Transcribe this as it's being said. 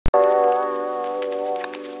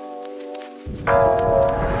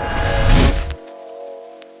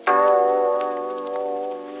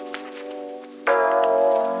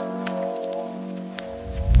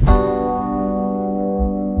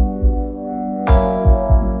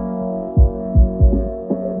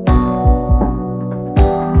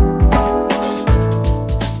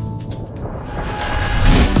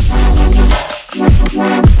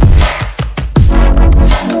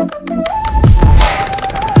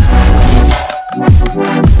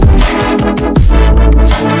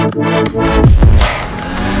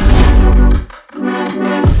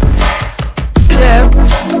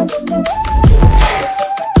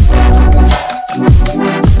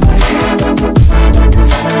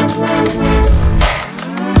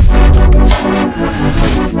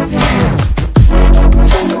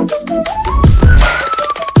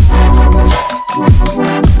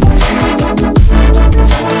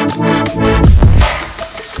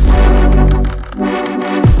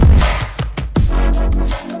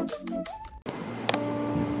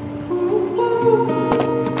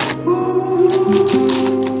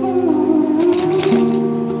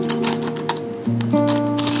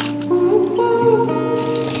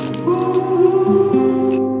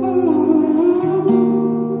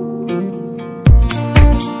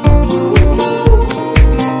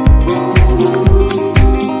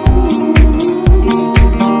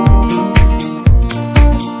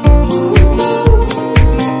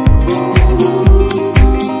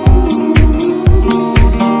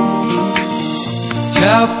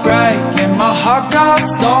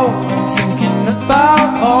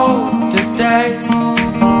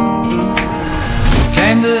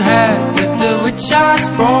ahead with the witch eyes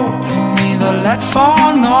broken, neither let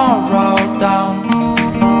fall nor roll down.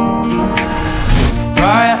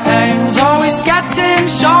 Prior aims always getting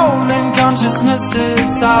shown, consciousness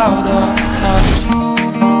is out of touch.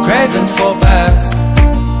 Craving for best,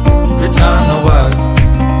 return the word.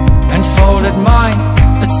 Enfolded mind,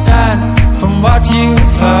 a stand from what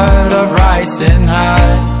you've heard of rising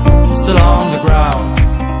high. Still on the ground,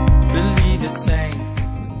 believe the saints.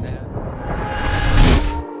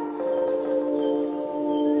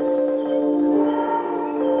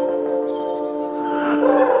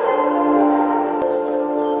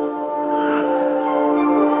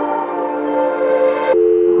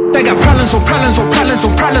 They got problems on problems on problems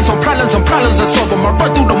on problems on problems on problems I solve them. I run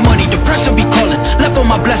through the money, the pressure be calling. Left on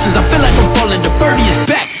my blessings, I feel like I'm falling. The birdie is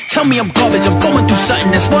back, tell me I'm garbage. I'm going through something,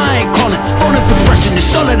 that's why I ain't calling. Phone and progression,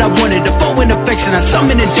 it's all that I wanted. The phone in affection, I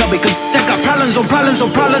summon and dub it. Cause I got problems on problems on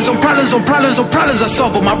problems on problems on problems on problems I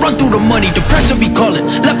solve them. I run through the money, the pressure be calling.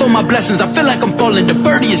 Left on my blessings, I feel like I'm falling. The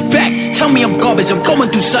birdie is back, tell me I'm garbage. I'm going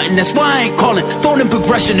through something, that's why I ain't calling. Phone and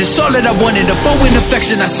progression, it's all that I wanted. The phone in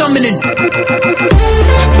affection, I summon and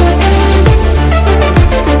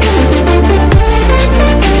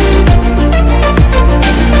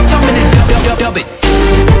dub it.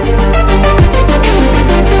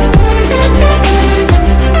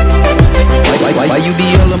 Why you be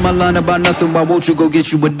all in my line about nothing? Why won't you go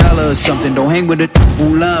get you $1 or something? Don't hang with a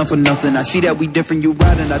line for nothing. I see that we different, you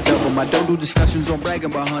riding, I double. I don't do discussions on bragging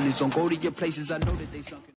about hundreds. Don't go to your places, I know that they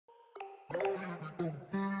sunken.